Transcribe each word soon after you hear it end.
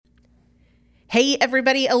Hey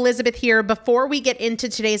everybody, Elizabeth here. Before we get into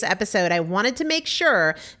today's episode, I wanted to make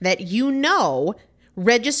sure that you know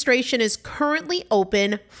registration is currently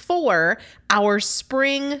open for our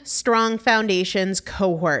Spring Strong Foundations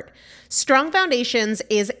cohort. Strong Foundations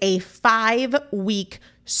is a 5-week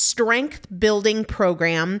strength building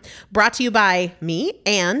program brought to you by me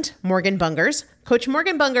and Morgan Bungers. Coach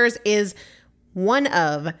Morgan Bungers is one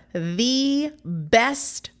of the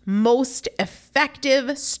best, most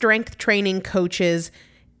effective strength training coaches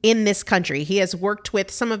in this country. He has worked with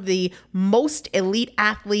some of the most elite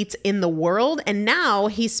athletes in the world, and now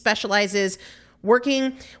he specializes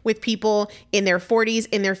working with people in their 40s,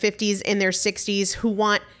 in their 50s, in their 60s who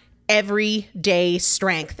want everyday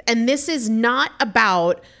strength. And this is not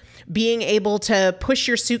about being able to push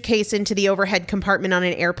your suitcase into the overhead compartment on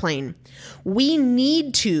an airplane. We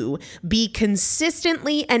need to be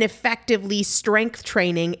consistently and effectively strength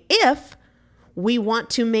training if we want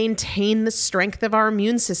to maintain the strength of our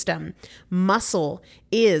immune system. Muscle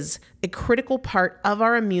is a critical part of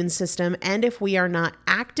our immune system, and if we are not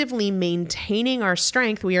actively maintaining our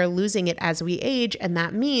strength, we are losing it as we age, and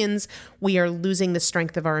that means we are losing the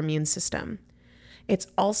strength of our immune system. It's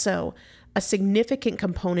also a significant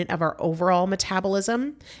component of our overall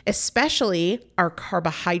metabolism, especially our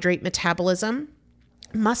carbohydrate metabolism.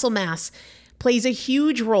 Muscle mass plays a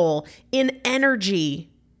huge role in energy,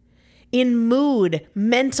 in mood,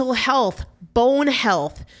 mental health, bone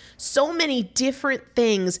health, so many different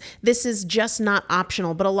things. This is just not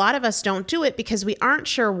optional, but a lot of us don't do it because we aren't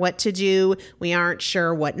sure what to do. We aren't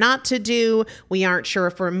sure what not to do. We aren't sure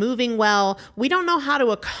if we're moving well. We don't know how to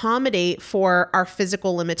accommodate for our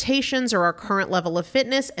physical limitations or our current level of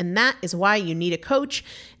fitness, and that is why you need a coach,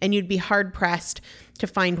 and you'd be hard-pressed to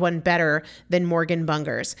find one better than Morgan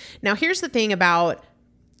Bungers. Now, here's the thing about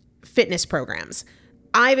fitness programs.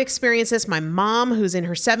 I've experienced this. My mom, who's in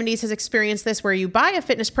her 70s, has experienced this, where you buy a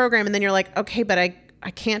fitness program and then you're like, okay, but I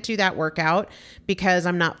can't do that workout because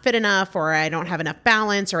I'm not fit enough, or I don't have enough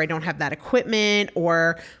balance, or I don't have that equipment,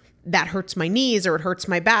 or that hurts my knees, or it hurts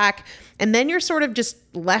my back. And then you're sort of just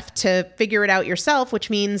left to figure it out yourself, which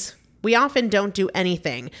means we often don't do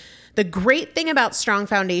anything. The great thing about Strong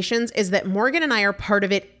Foundations is that Morgan and I are part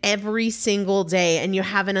of it every single day, and you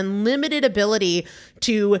have an unlimited ability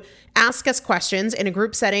to ask us questions in a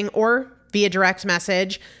group setting or via direct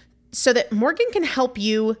message so that Morgan can help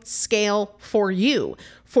you scale for you,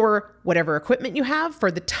 for whatever equipment you have, for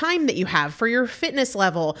the time that you have, for your fitness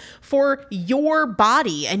level, for your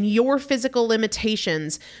body and your physical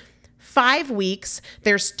limitations. 5 weeks,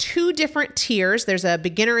 there's 2 different tiers. There's a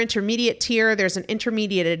beginner intermediate tier. There's an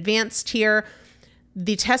intermediate advanced tier.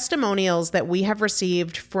 The testimonials that we have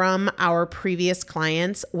received from our previous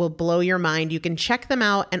clients will blow your mind. You can check them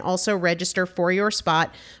out and also register for your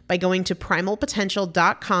spot by going to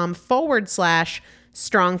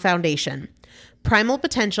primalpotential.com/strong foundation.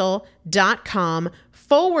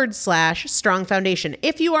 primalpotential.com/strong foundation.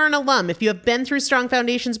 If you are an alum, if you have been through Strong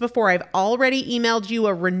Foundations before, I've already emailed you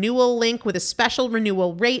a renewal link with a special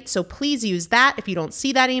renewal rate, so please use that. If you don't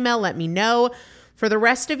see that email, let me know. For the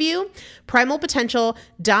rest of you,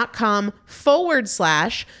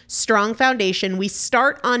 primalpotential.com/strong foundation. We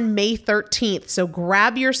start on May 13th, so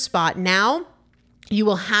grab your spot now. You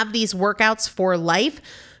will have these workouts for life.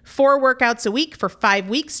 4 workouts a week for 5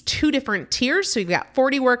 weeks, 2 different tiers. So you've got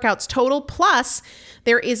 40 workouts total. Plus,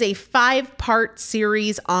 there is a 5-part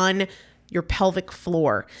series on your pelvic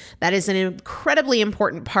floor. That is an incredibly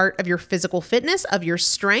important part of your physical fitness, of your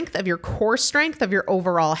strength, of your core strength, of your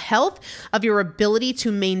overall health, of your ability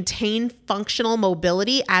to maintain functional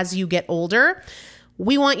mobility as you get older.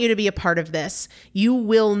 We want you to be a part of this. You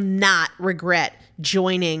will not regret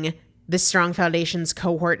joining the Strong Foundations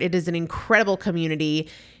cohort. It is an incredible community.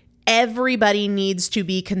 Everybody needs to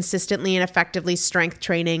be consistently and effectively strength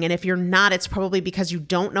training. And if you're not, it's probably because you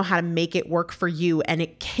don't know how to make it work for you. And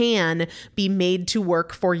it can be made to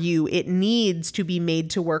work for you. It needs to be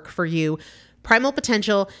made to work for you.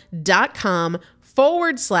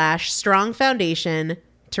 primalpotential.com/strong foundation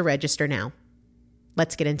to register now.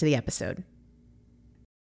 Let's get into the episode.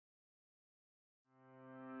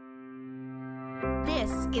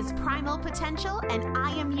 This is Primal Potential, and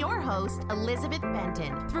I am your host, Elizabeth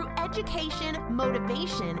Benton. Through education,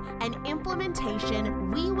 motivation, and implementation,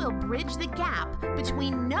 we will bridge the gap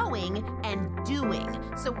between knowing and doing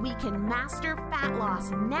so we can master fat loss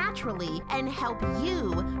naturally and help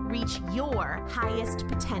you reach your highest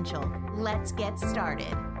potential. Let's get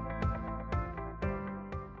started.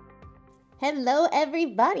 Hello,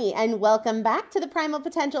 everybody, and welcome back to the Primal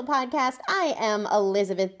Potential Podcast. I am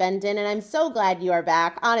Elizabeth Benton, and I'm so glad you are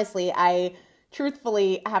back. Honestly, I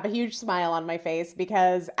truthfully have a huge smile on my face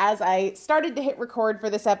because as I started to hit record for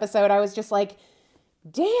this episode, I was just like,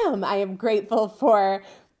 damn, I am grateful for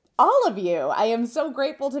all of you. I am so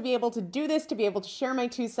grateful to be able to do this, to be able to share my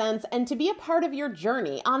 2 cents, and to be a part of your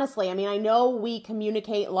journey. Honestly, I mean, I know we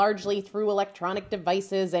communicate largely through electronic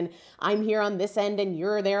devices, and I'm here on this end and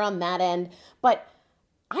you're there on that end, but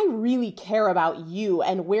I really care about you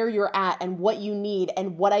and where you're at and what you need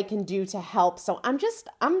and what I can do to help. So I'm just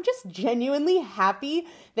genuinely happy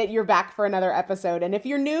that you're back for another episode. And if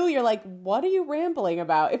you're new, you're like, what are you rambling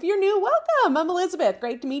about? If you're new, welcome. I'm Elizabeth.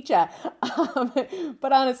 Great to meet you.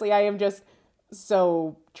 But honestly, I am just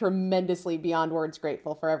so tremendously beyond words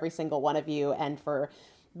grateful for every single one of you and for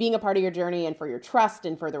being a part of your journey and for your trust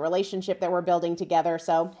and for the relationship that we're building together.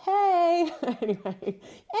 So, hey,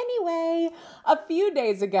 anyway, a few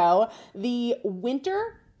days ago, the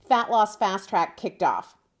Winter Fat Loss Fast Track kicked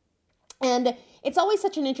off. And it's always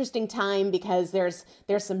such an interesting time because there's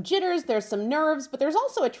some jitters, there's some nerves, but there's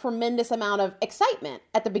also a tremendous amount of excitement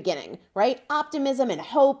at the beginning, right? Optimism and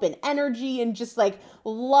hope and energy and just like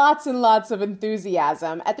lots and lots of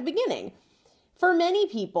enthusiasm at the beginning. For many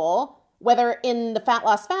people, whether in the Fat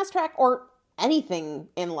Loss Fast Track or anything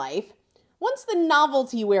in life, once the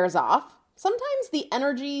novelty wears off, sometimes the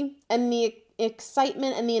energy and the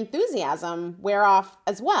excitement and the enthusiasm wear off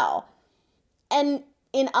as well. And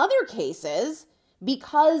in other cases,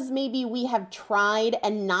 because maybe we have tried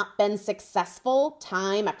and not been successful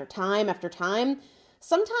time after time after time,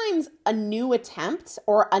 sometimes a new attempt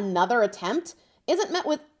or another attempt isn't met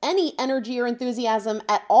with any energy or enthusiasm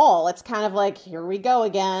at all. It's kind of like, here we go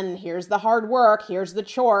again. Here's the hard work. Here's the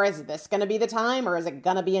chore. Is this going to be the time or is it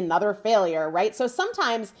going to be another failure, right? So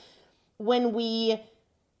sometimes when we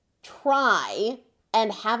try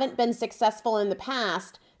and haven't been successful in the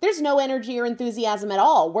past, there's no energy or enthusiasm at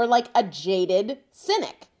all. We're like a jaded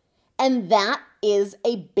cynic. And that is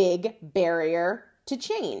a big barrier to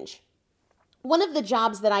change. One of the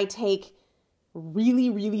jobs that I take really,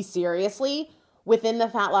 really seriously within the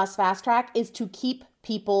Fat Loss Fast Track is to keep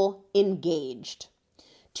people engaged,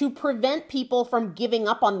 to prevent people from giving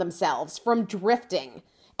up on themselves, from drifting,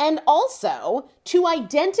 and also to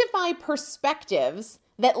identify perspectives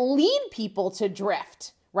that lead people to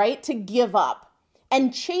drift, right? To give up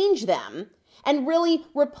and change them and really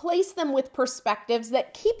replace them with perspectives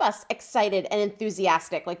that keep us excited and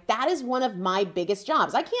enthusiastic. Like that is one of my biggest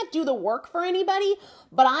jobs. I can't do the work for anybody,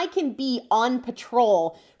 but I can be on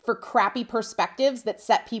patrol for crappy perspectives that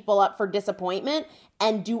set people up for disappointment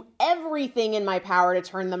and do everything in my power to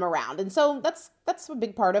turn them around. And so that's a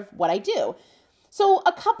big part of what I do. So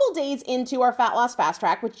a couple days into our Fat Loss Fast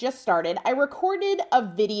Track, which just started, I recorded a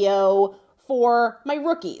video for my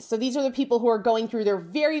rookies. So these are the people who are going through their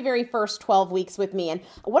very, very first 12 weeks with me. And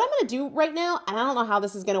what I'm going to do right now, and I don't know how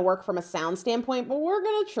this is going to work from a sound standpoint, but we're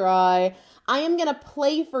going to try. I am going to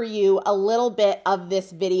play for you a little bit of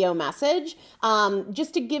this video message,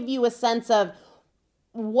 just to give you a sense of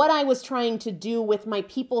what I was trying to do with my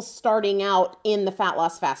people starting out in the Fat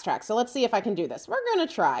Loss Fast Track. So let's see if I can do this. We're going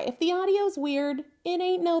to try. If the audio's weird, it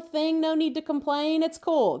ain't no thing. No need to complain. It's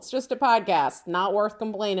cool. It's just a podcast. Not worth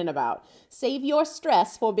complaining about. Save your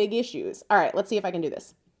stress for big issues. All right, let's see if I can do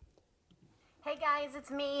this. Hey guys,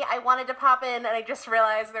 it's me. I wanted to pop in and I just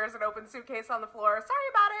realized there's an open suitcase on the floor.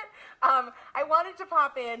 Sorry about it. I wanted to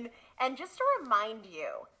pop in and just to remind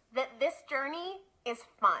you that this journey is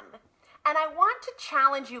fun. And I want to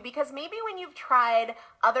challenge you because maybe when you've tried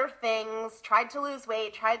other things, tried to lose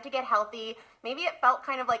weight, tried to get healthy, maybe it felt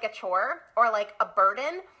kind of like a chore or like a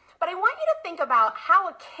burden. But I want you to think about how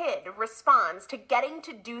a kid responds to getting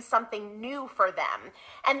to do something new for them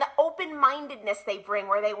and the open-mindedness they bring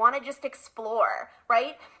where they want to just explore,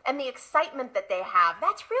 right? And the excitement that they have.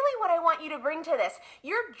 That's really what I want you to bring to this.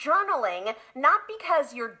 You're journaling not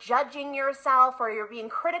because you're judging yourself or you're being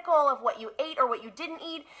critical of what you ate or what you didn't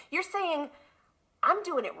eat. You're saying, I'm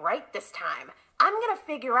doing it right this time. I'm going to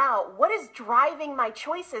figure out what is driving my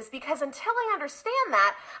choices because until I understand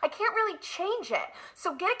that, I can't really change it.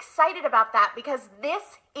 So get excited about that because this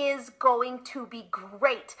is going to be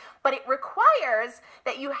great, but it requires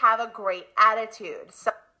that you have a great attitude.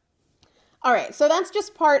 All right, so that's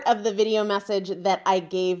just part of the video message that I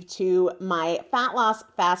gave to my Fat Loss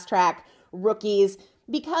Fast Track rookies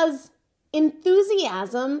because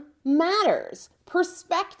enthusiasm matters.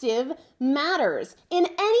 Perspective matters. In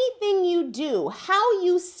anything you do, how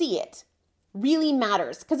you see it really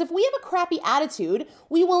matters. Because if we have a crappy attitude,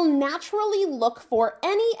 we will naturally look for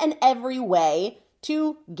any and every way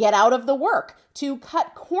to get out of the work, to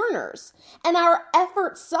cut corners. And our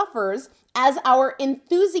effort suffers as our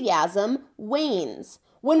enthusiasm wanes.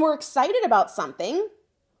 When we're excited about something,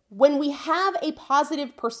 when we have a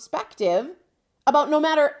positive perspective about no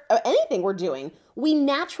matter anything we're doing, we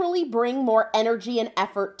naturally bring more energy and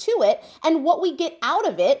effort to it, and what we get out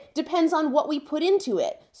of it depends on what we put into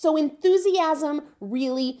it. So enthusiasm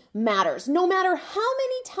really matters. No matter how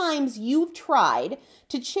many times you've tried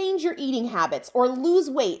to change your eating habits or lose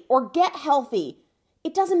weight or get healthy,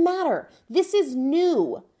 it doesn't matter. This is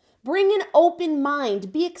new. Bring an open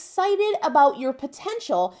mind, be excited about your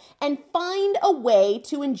potential, and find a way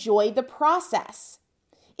to enjoy the process.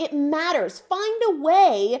 It matters. Find a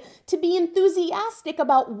way to be enthusiastic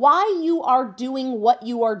about why you are doing what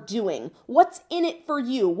you are doing. What's in it for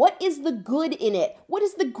you? What is the good in it? What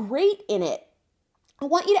is the great in it? I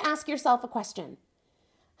want you to ask yourself a question.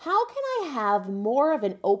 How can I have more of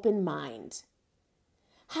an open mind?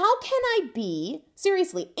 How can I be,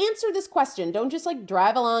 seriously, answer this question. Don't just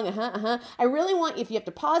drive along, I really want you, if you have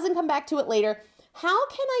to pause and come back to it later, how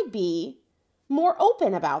can I be more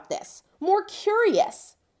open about this, more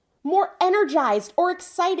curious, more energized or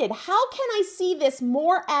excited? How can I see this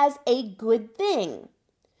more as a good thing?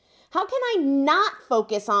 How can I not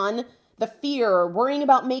focus on the fear or worrying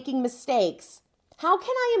about making mistakes? How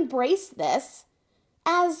can I embrace this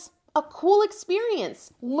as a cool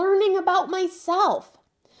experience, learning about myself?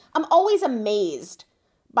 I'm always amazed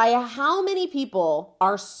by how many people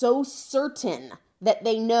are so certain that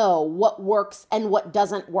they know what works and what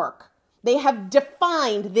doesn't work. They have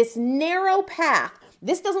defined this narrow path.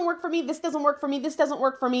 This doesn't work for me. This doesn't work for me. This doesn't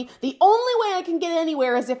work for me. The only way I can get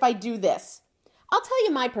anywhere is if I do this. I'll tell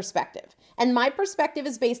you my perspective. And my perspective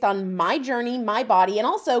is based on my journey, my body, and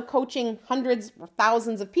also coaching hundreds or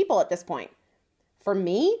thousands of people at this point. For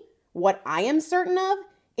me, what I am certain of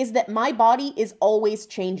is that my body is always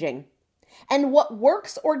changing. And what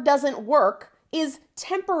works or doesn't work is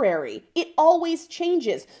temporary. It always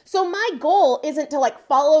changes. So my goal isn't to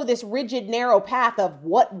follow this rigid, narrow path of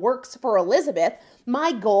what works for Elizabeth.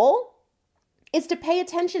 My goal is to pay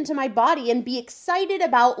attention to my body and be excited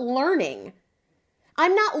about learning.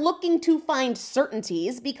 I'm not looking to find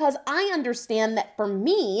certainties because I understand that for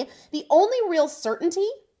me, the only real certainty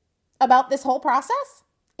about this whole process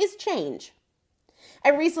is change.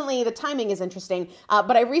 The timing is interesting,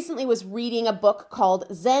 but I recently was reading a book called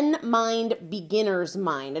Zen Mind, Beginner's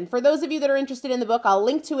Mind. And for those of you that are interested in the book, I'll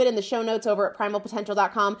link to it in the show notes over at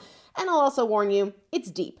primalpotential.com. And I'll also warn you, it's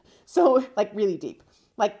deep. So really deep,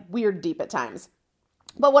 weird deep at times.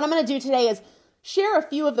 But what I'm going to do today is share a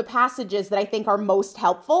few of the passages that I think are most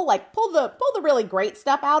helpful, pull the really great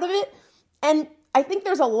stuff out of it. And I think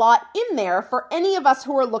there's a lot in there for any of us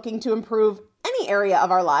who are looking to improve any area of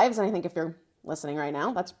our lives. And I think if you're listening right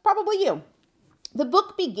now, that's probably you. The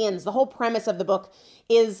book begins, the whole premise of the book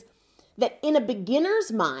is that in a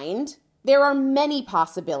beginner's mind, there are many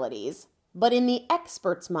possibilities, but in the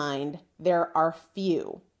expert's mind, there are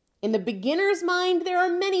few. In the beginner's mind, there are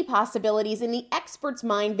many possibilities. In the expert's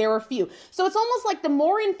mind, there are few. So it's almost like the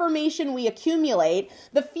more information we accumulate,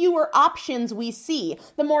 the fewer options we see,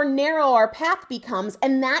 the more narrow our path becomes,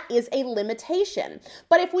 and that is a limitation.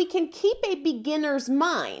 But if we can keep a beginner's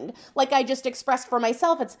mind, like I just expressed for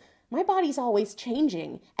myself, it's my body's always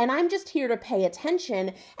changing, and I'm just here to pay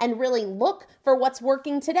attention and really look for what's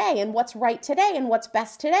working today and what's right today and what's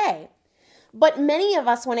best today. But many of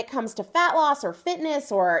us, when it comes to fat loss or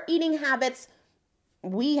fitness or our eating habits,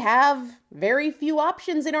 we have very few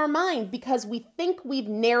options in our mind because we think we've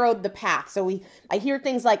narrowed the path. So I hear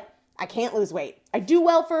things like, I can't lose weight. I do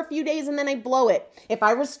well for a few days and then I blow it. If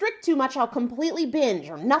I restrict too much, I'll completely binge,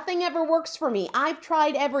 or nothing ever works for me. I've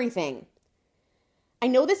tried everything. I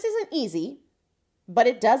know this isn't easy, but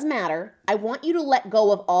it does matter. I want you to let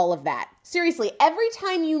go of all of that. Seriously, every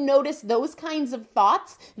time you notice those kinds of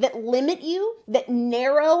thoughts that limit you, that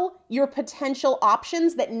narrow your potential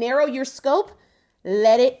options, that narrow your scope,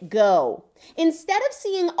 let it go. Instead of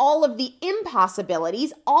seeing all of the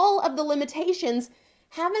impossibilities, all of the limitations,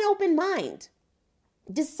 have an open mind.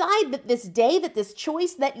 Decide that this day, that this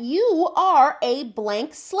choice, that you are a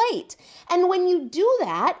blank slate. And when you do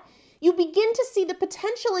that, you begin to see the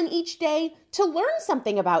potential in each day to learn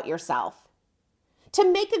something about yourself,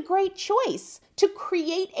 to make a great choice, to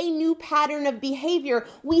create a new pattern of behavior.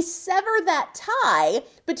 We sever that tie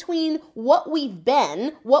between what we've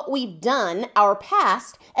been, what we've done, our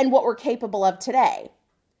past, and what we're capable of today.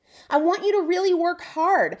 I want you to really work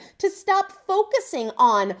hard to stop focusing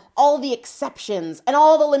on all the exceptions and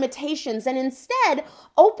all the limitations, and instead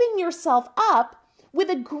open yourself up with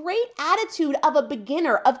a great attitude of a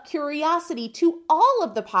beginner, of curiosity to all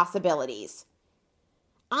of the possibilities.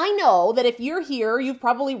 I know that if you're here, you've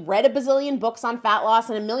probably read a bazillion books on fat loss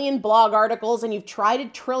and a million blog articles, and you've tried a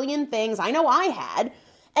trillion things. I know I had.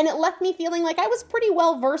 And it left me feeling like I was pretty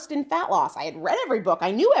well versed in fat loss. I had read every book.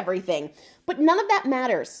 I knew everything. But none of that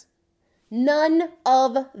matters. None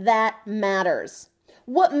of that matters.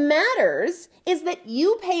 What matters is that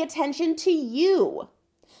you pay attention to you,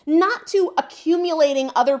 not to accumulating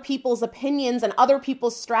other people's opinions and other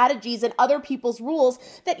people's strategies and other people's rules,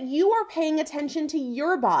 that you are paying attention to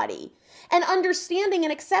your body and understanding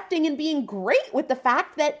and accepting and being great with the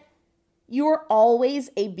fact that you're always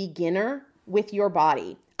a beginner with your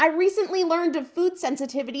body. I recently learned of food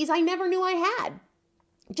sensitivities I never knew I had.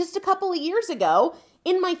 Just a couple of years ago,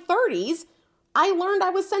 in my 30s, I learned I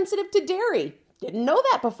was sensitive to dairy. Didn't know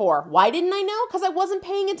that before. Why didn't I know? Because I wasn't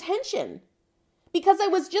paying attention. Because I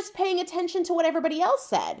was just paying attention to what everybody else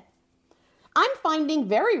said. I'm finding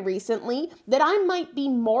very recently that I might be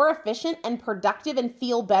more efficient and productive and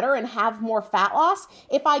feel better and have more fat loss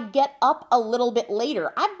if I get up a little bit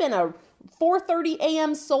later. I've been a 4:30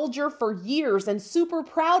 a.m. soldier for years and super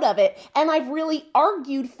proud of it. And I've really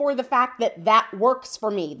argued for the fact that that works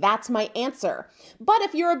for me. That's my answer. But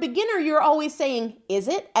if you're a beginner, you're always saying, is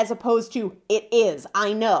it? As opposed to, it is,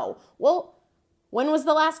 I know. Well, when was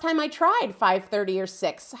the last time I tried 5:30 or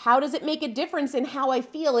 6? How does it make a difference in how I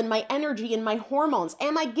feel, in my energy, in my hormones?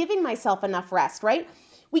 Am I giving myself enough rest, right?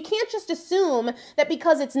 We can't just assume that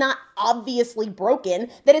because it's not obviously broken,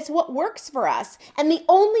 that it's what works for us. And the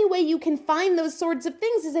only way you can find those sorts of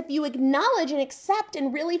things is if you acknowledge and accept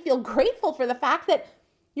and really feel grateful for the fact that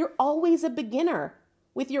you're always a beginner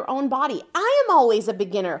with your own body. I am always a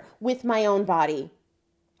beginner with my own body.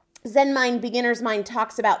 Zen Mind, Beginner's Mind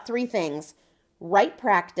talks about 3 things: right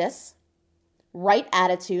practice, right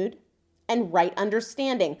attitude, and right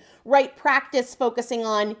understanding. Right practice focusing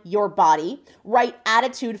on your body, right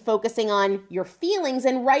attitude focusing on your feelings,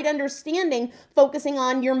 and right understanding focusing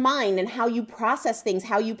on your mind and how you process things,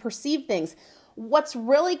 how you perceive things. What's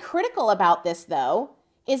really critical about this, though,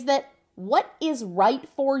 is that what is right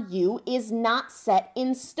for you is not set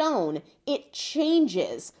in stone. It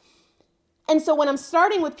changes. And so when I'm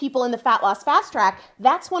starting with people in the Fat Loss Fast Track,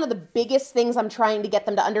 that's one of the biggest things I'm trying to get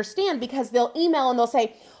them to understand, because they'll email and they'll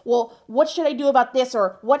say, well, what should I do about this?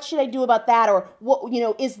 Or what should I do about that? Or what,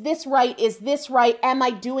 is this right? Is this right? Am I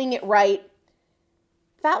doing it right?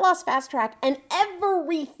 Fat Loss Fast Track and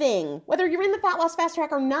everything, whether you're in the Fat Loss Fast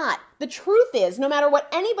Track or not, the truth is, no matter what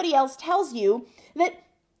anybody else tells you, that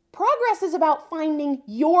progress is about finding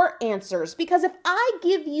your answers, because if I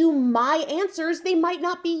give you my answers, they might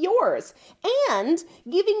not be yours. And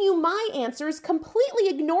giving you my answers completely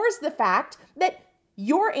ignores the fact that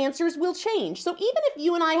your answers will change. So even if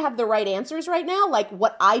you and I have the right answers right now, like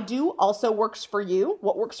what I do also works for you,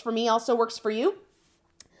 what works for me also works for you,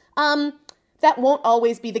 that won't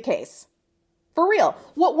always be the case. For real.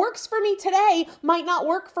 What works for me today might not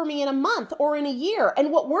work for me in a month or in a year. And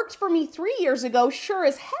what worked for me 3 years ago sure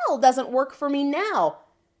as hell doesn't work for me now.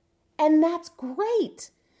 And that's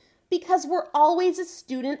great, because we're always a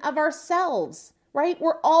student of ourselves, right?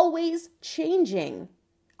 We're always changing.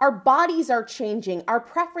 Our bodies are changing. Our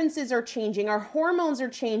preferences are changing. Our hormones are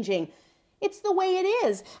changing. It's the way it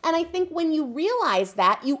is. And I think when you realize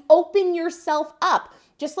that, you open yourself up.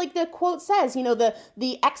 Just like the quote says,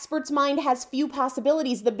 the expert's mind has few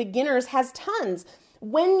possibilities, the beginner's has tons.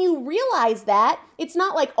 When you realize that, it's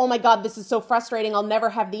not like, oh my God, this is so frustrating, I'll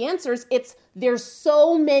never have the answers. It's, there's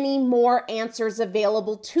so many more answers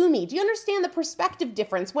available to me. Do you understand the perspective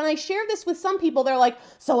difference? When I share this with some people, they're like,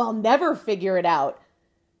 so I'll never figure it out.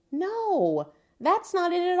 No, that's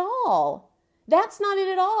not it at all. That's not it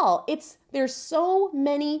at all. There's so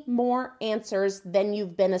many more answers than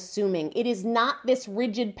you've been assuming. It is not this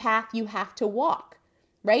rigid path you have to walk,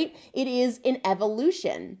 right? It is an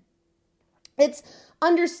evolution. It's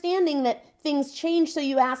understanding that things change. So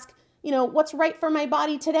you ask, what's right for my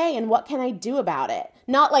body today and what can I do about it?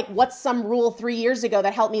 Not like what's some rule 3 years ago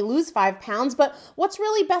that helped me lose 5 pounds, but what's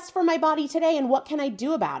really best for my body today and what can I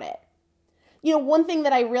do about it? One thing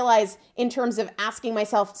that I realize in terms of asking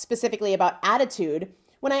myself specifically about attitude,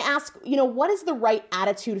 when I ask, what is the right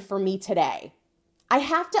attitude for me today? I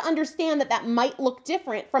have to understand that might look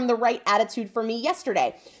different from the right attitude for me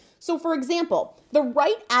yesterday. So for example, the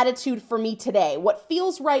right attitude for me today, what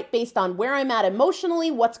feels right based on where I'm at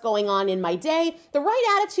emotionally, what's going on in my day, the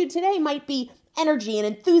right attitude today might be energy and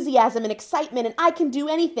enthusiasm and excitement and I can do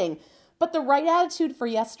anything. But the right attitude for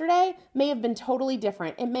yesterday may have been totally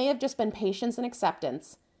different. It may have just been patience and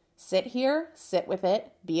acceptance. Sit here, sit with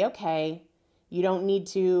it, be okay. You don't need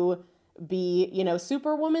to be,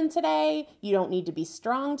 superwoman today. You don't need to be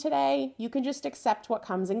strong today. You can just accept what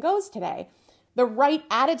comes and goes today. The right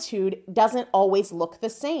attitude doesn't always look the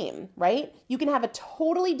same, right? You can have a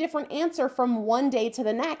totally different answer from one day to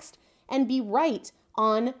the next and be right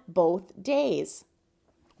on both days.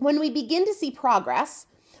 When we begin to see progress,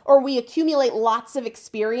 or we accumulate lots of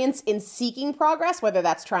experience in seeking progress, whether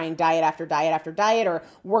that's trying diet after diet after diet or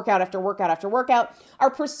workout after workout after workout, our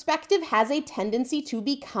perspective has a tendency to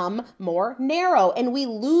become more narrow and we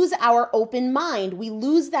lose our open mind. We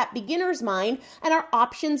lose that beginner's mind and our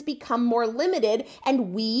options become more limited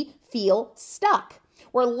and we feel stuck.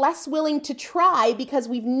 We're less willing to try because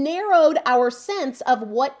we've narrowed our sense of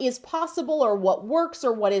what is possible or what works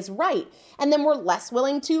or what is right. And then we're less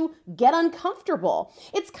willing to get uncomfortable.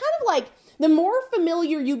 It's kind of like the more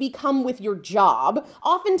familiar you become with your job,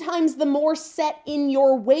 oftentimes the more set in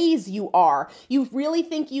your ways you are. You really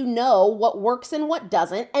think you know what works and what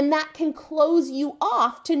doesn't, and that can close you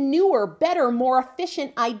off to newer, better, more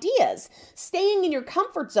efficient ideas. Staying in your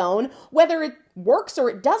comfort zone, whether it works or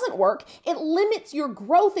it doesn't work, it limits your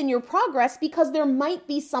growth and your progress because there might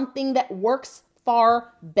be something that works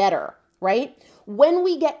far better, right? When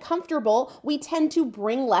we get comfortable, we tend to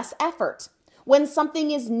bring less effort. When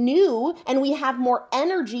something is new and we have more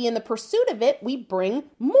energy in the pursuit of it, we bring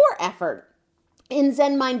more effort. In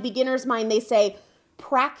Zen Mind, Beginner's Mind, they say,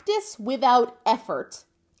 practice without effort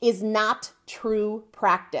is not true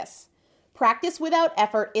practice. Practice without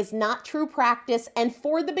effort is not true practice, and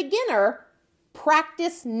for the beginner,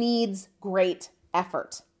 practice needs great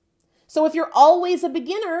effort. So if you're always a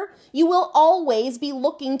beginner, you will always be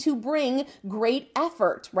looking to bring great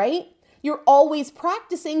effort, right? You're always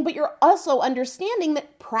practicing, but you're also understanding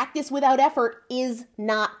that practice without effort is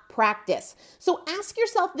not practice. So ask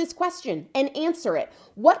yourself this question and answer it.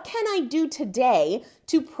 What can I do today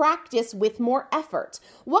to practice with more effort?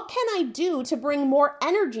 What can I do to bring more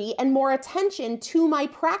energy and more attention to my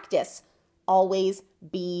practice? Always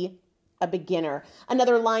be a beginner.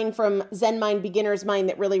 Another line from Zen Mind, Beginner's Mind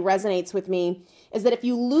that really resonates with me is that if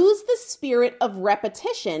you lose the spirit of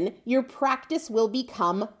repetition, your practice will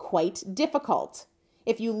become quite difficult.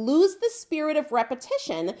 If you lose the spirit of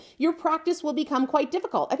repetition, your practice will become quite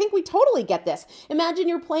difficult. I think we totally get this. Imagine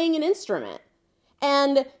you're playing an instrument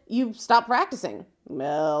and you stop practicing.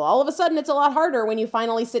 Well, all of a sudden it's a lot harder when you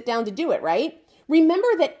finally sit down to do it, right? Remember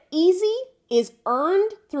that easy is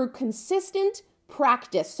earned through consistent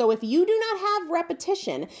practice. So if you do not have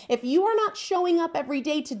repetition, if you are not showing up every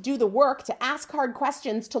day to do the work, to ask hard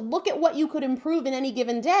questions, to look at what you could improve in any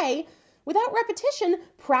given day, without repetition,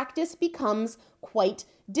 practice becomes quite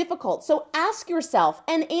difficult. So ask yourself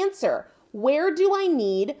and answer, where do I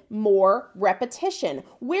need more repetition?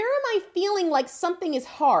 Where am I feeling like something is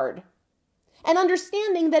hard? And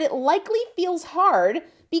understanding that it likely feels hard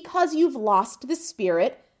because you've lost the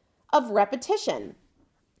spirit of repetition.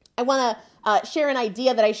 I want to share an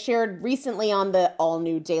idea that I shared recently on the All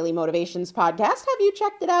New Daily Motivations podcast. Have you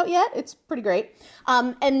checked it out yet? It's pretty great.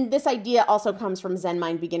 And this idea also comes from Zen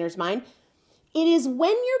Mind, Beginner's Mind. It is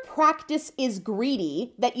when your practice is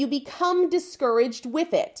greedy that you become discouraged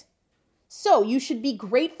with it. So you should be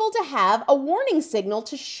grateful to have a warning signal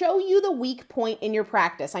to show you the weak point in your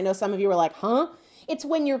practice. I know some of you are like, huh? It's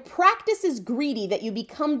when your practice is greedy that you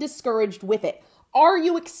become discouraged with it. Are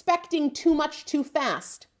you expecting too much too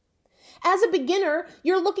fast? As a beginner,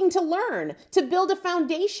 you're looking to learn, to build a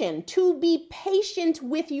foundation, to be patient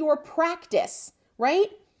with your practice, right?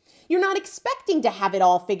 You're not expecting to have it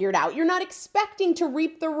all figured out. You're not expecting to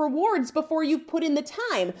reap the rewards before you've put in the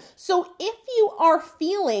time. So if you are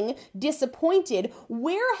feeling disappointed,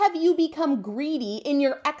 where have you become greedy in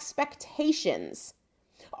your expectations?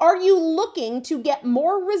 Are you looking to get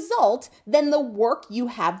more result than the work you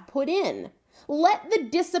have put in? Let the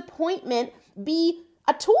disappointment be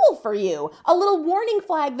a tool for you, a little warning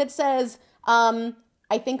flag that says, I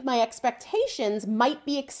think my expectations might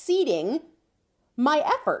be exceeding my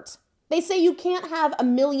effort. They say you can't have $1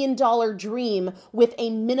 million dream with a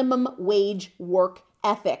minimum wage work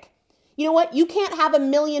ethic. You know what? You can't have $1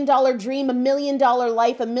 million dream, $1 million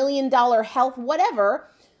life, $1 million health, whatever,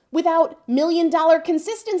 without $1 million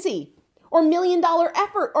consistency or $1 million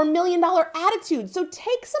effort or $1 million attitude. So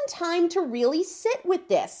take some time to really sit with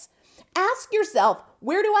this. Ask yourself,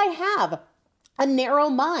 where do I have a narrow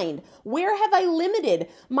mind? Where have I limited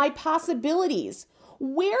my possibilities?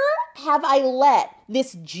 Where have I let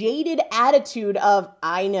this jaded attitude of,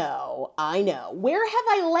 I know, where have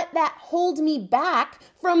I let that hold me back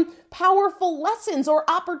from powerful lessons or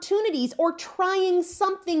opportunities or trying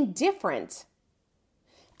something different?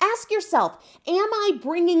 Ask yourself, am I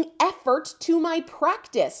bringing effort to my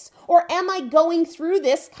practice? Or am I going through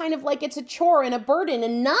this kind of like it's a chore and a burden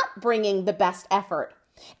and not bringing the best effort?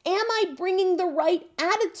 Am I bringing the right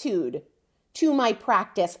attitude to my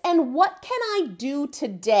practice? And what can I do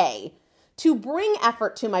today to bring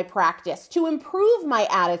effort to my practice, to improve my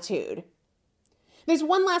attitude? There's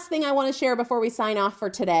one last thing I want to share before we sign off for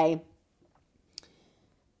today.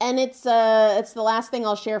 And it's the last thing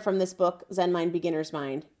I'll share from this book, Zen Mind, Beginner's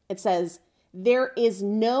Mind. It says, there is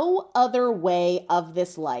no other way of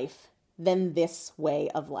this life than this way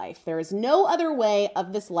of life. There is no other way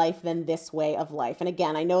of this life than this way of life. And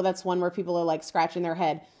again, I know that's one where people are like scratching their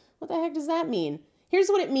head. What the heck does that mean? Here's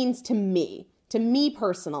what it means to me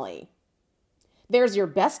personally. There's your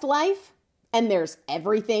best life and there's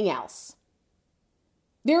everything else.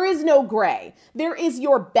 There is no gray. There is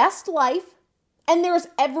your best life and there's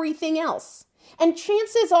everything else. And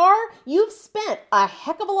chances are you've spent a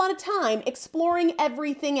heck of a lot of time exploring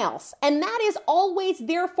everything else. And that is always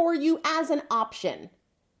there for you as an option.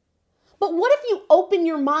 But what if you open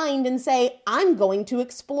your mind and say, I'm going to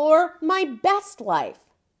explore my best life?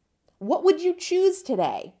 What would you choose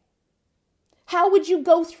today? How would you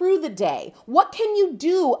go through the day? What can you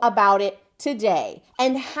do about it today?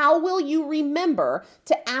 And how will you remember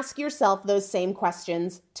to ask yourself those same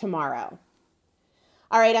questions tomorrow?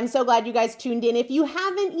 All right, I'm so glad you guys tuned in. If you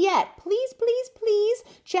haven't yet, please, please, please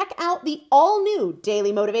check out the all-new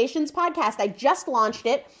Daily Motivations podcast. I just launched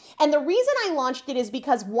it. And the reason I launched it is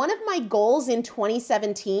because one of my goals in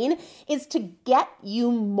 2017 is to get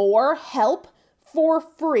you more help for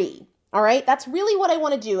free. All right, that's really what I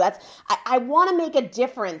want to do. I want to make a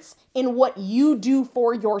difference in what you do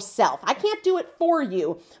for yourself. I can't do it for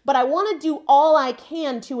you, but I want to do all I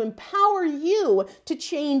can to empower you to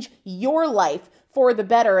change your life for the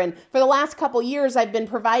better. And for the last couple years, I've been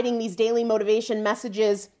providing these daily motivation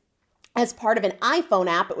messages as part of an iPhone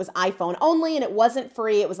app. It was iPhone only and it wasn't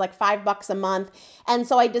free. It was like $5 a month. And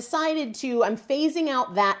so I decided I'm phasing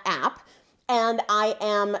out that app. And I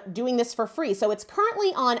am doing this for free. So it's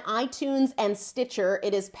currently on iTunes and Stitcher.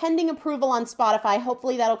 It is pending approval on Spotify.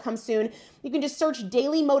 Hopefully that'll come soon. You can just search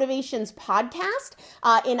Daily Motivations Podcast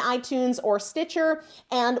in iTunes or Stitcher.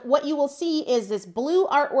 And what you will see is this blue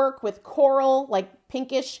artwork with coral, like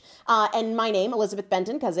pinkish, and my name, Elizabeth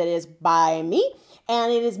Benton, because it is by me.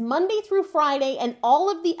 And it is Monday through Friday, and all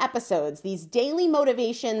of the episodes, these daily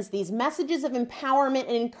motivations, these messages of empowerment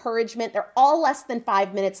and encouragement, they're all less than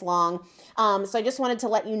 5 minutes long. So I just wanted to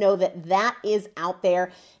let you know that that is out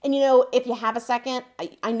there. And if you have a second,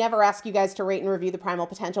 I never ask you guys to rate and review the Primal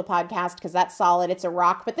Potential podcast because that's solid. It's a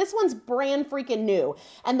rock. But this one's brand freaking new.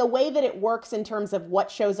 And the way that it works in terms of what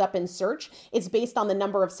shows up in search is based on the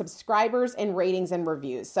number of subscribers and ratings and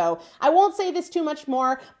reviews. So I won't say this too much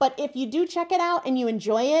more, but if you do check it out and you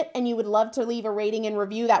enjoy it and you would love to leave a rating and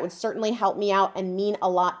review, that would certainly help me out and mean a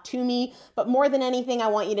lot to me. But more than anything, I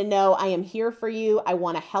want you to know I am here for you. I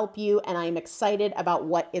want to help you, and I am excited about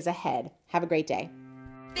what is ahead. Have a great day.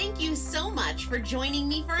 Thank you so much for joining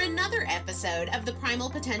me for another episode of the Primal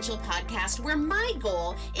Potential podcast, where my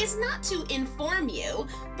goal is not to inform you,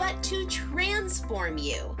 but to transform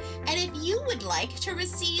you. And if you would like to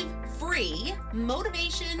receive free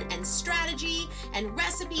motivation and strategy and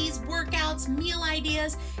recipes, workouts, meal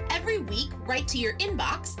ideas every week right to your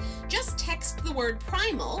inbox, just text the word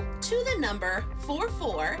primal to the number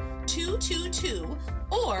 44222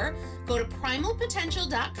 or go to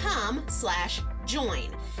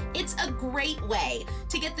primalpotential.com/join. It's a great way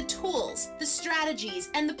to get the tools, the strategies,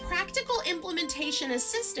 and the practical implementation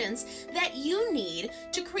assistance that you need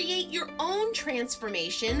to create your own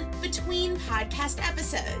transformation between podcast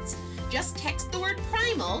episodes. Just text the word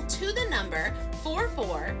primal to the number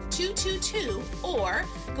 44222 or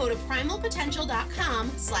go to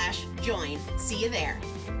primalpotential.com/join. See you there.